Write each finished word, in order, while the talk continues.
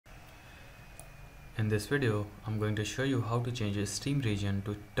In this video, I'm going to show you how to change a Steam region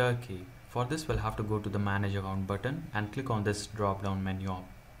to Turkey. For this, we'll have to go to the Manage Account button and click on this drop-down menu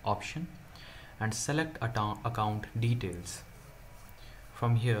option and select Account Details.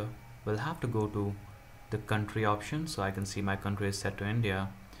 From here, we'll have to go to the country option, so I can see my country is set to India,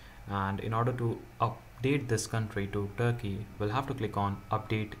 and in order to update this country to Turkey, we'll have to click on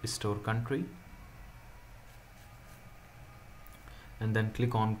Update Store Country and then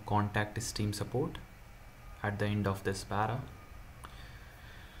click on Contact Steam Support at the end of this para,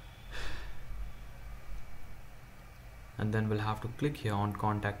 and then we'll have to click here on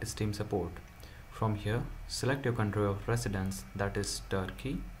Contact Steam Support. From here, select your country of residence, that is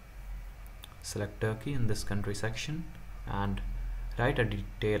Turkey. Select Turkey in this country section and write a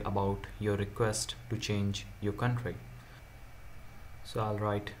detail about your request to change your country. So I'll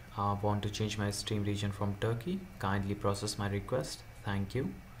write, I want to change my Steam region from Turkey. Kindly process my request. Thank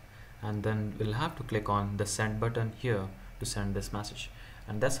you. And then we'll have to click on the send button here to send this message.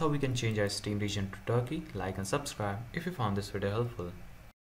 And that's how we can change our Steam region to Turkey. Like and subscribe if you found this video helpful.